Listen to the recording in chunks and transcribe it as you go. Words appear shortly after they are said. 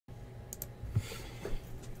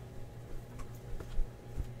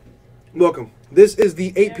Welcome. This is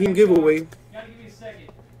the 8 p.m. giveaway. Gotta give me a second.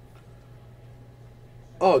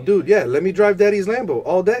 Oh, dude, yeah. Let me drive Daddy's Lambo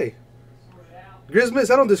all day. Sort it out.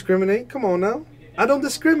 Grizmiss, I don't discriminate. Come on now. I don't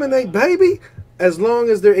discriminate, baby. As long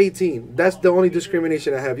as they're 18. That's the only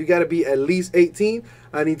discrimination I have. You got to be at least 18.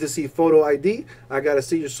 I need to see photo ID. I got to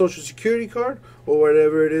see your social security card or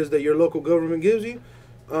whatever it is that your local government gives you,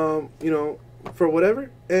 for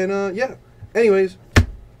whatever. And, yeah. Anyways,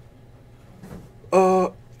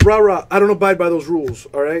 rah, I don't abide by those rules,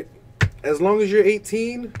 all right? As long as you're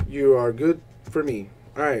 18, you are good for me.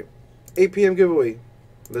 All right, 8 p.m. giveaway.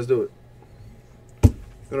 Let's do it.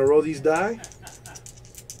 Gonna roll these die.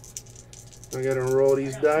 I gotta roll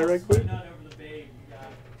these die right quick.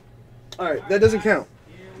 All right, that doesn't count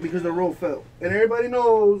because the roll fell. And everybody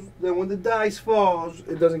knows that when the dice falls,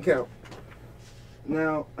 it doesn't count.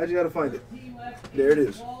 Now, I just gotta find it. There it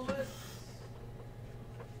is.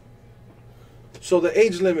 So the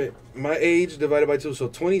age limit, my age divided by 2, so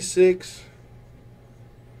 26,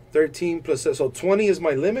 13 plus 7. So 20 is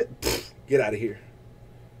my limit? Pfft, get out of here.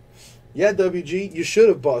 Yeah, WG, you should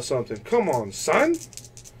have bought something. Come on, son.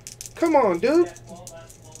 Come on, dude.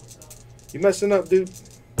 You messing up, dude.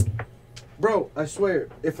 Bro, I swear,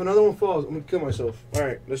 if another one falls, I'm going to kill myself. All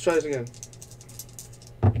right, let's try this again.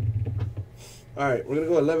 All right, we're going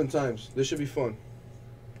to go 11 times. This should be fun.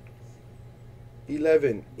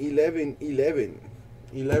 11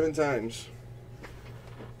 times.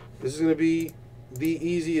 This is going to be the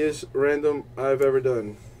easiest random I've ever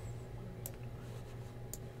done.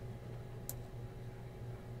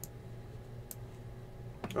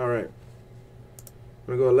 Alright.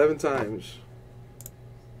 I'm going to go 11 times.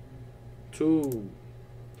 2,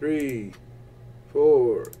 3,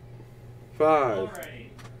 4, 5,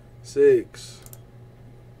 6,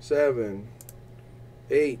 7,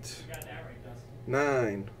 8,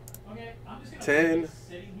 9, 10,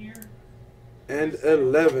 and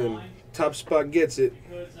 11. Top spot gets it.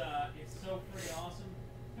 Because it's so pretty awesome,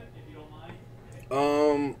 if you don't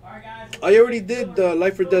mind. Alright, guys, I already did the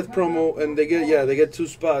Life or Death promo, and they get 2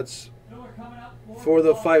 spots for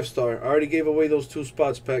the 5-star. I already gave away those 2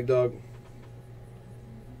 spots, Pack Dog. See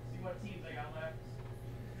what teams I got left.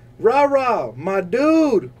 Rah, my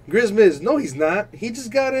dude, Grizmiz. No, he's not. He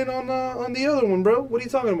just got in on the other one, bro. What are you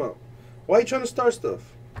talking about? Why are you trying to start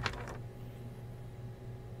stuff?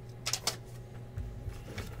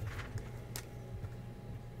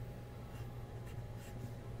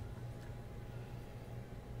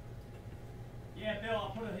 Yeah, Bill,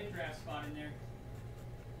 I'll put a hit draft spot in there.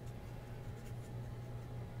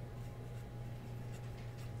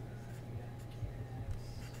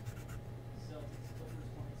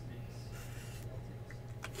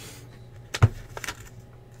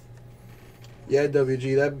 Yeah,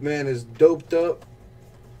 WG, that man is doped up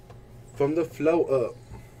from the flow up.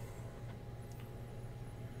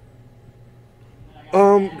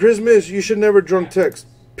 Grizmiz, you should never drunk text.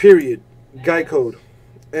 Period. Guy code.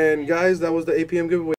 And guys, that was the 8 p.m. giveaway.